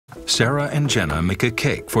Sarah and Jenna make a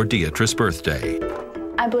cake for Deatrice's birthday.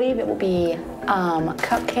 I believe it will be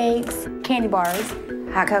cupcakes, candy bars,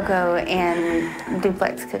 hot cocoa, and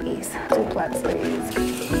duplex cookies. Duplex cookies.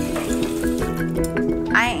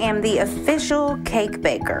 I am the official cake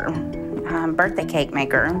baker, birthday cake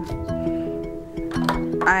maker.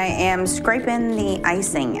 I am scraping the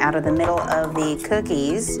icing out of the middle of the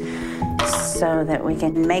cookies so that we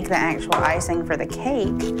can make the actual icing for the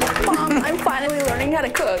cake. Mom, I'm finally learning how to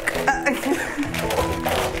cook.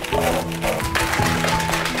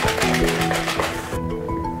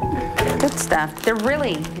 Good stuff. They're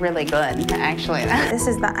really, really good, actually. This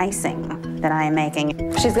is the icing that I am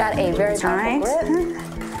making. She's got a very powerful grip.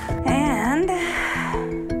 And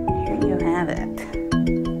here you have it.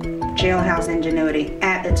 Jailhouse ingenuity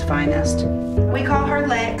at its finest. We call her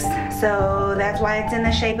Lex, so that's why it's in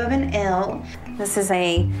the shape of an L. This is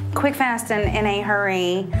a quick, fast, and in a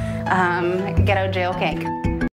hurry ghetto jail cake.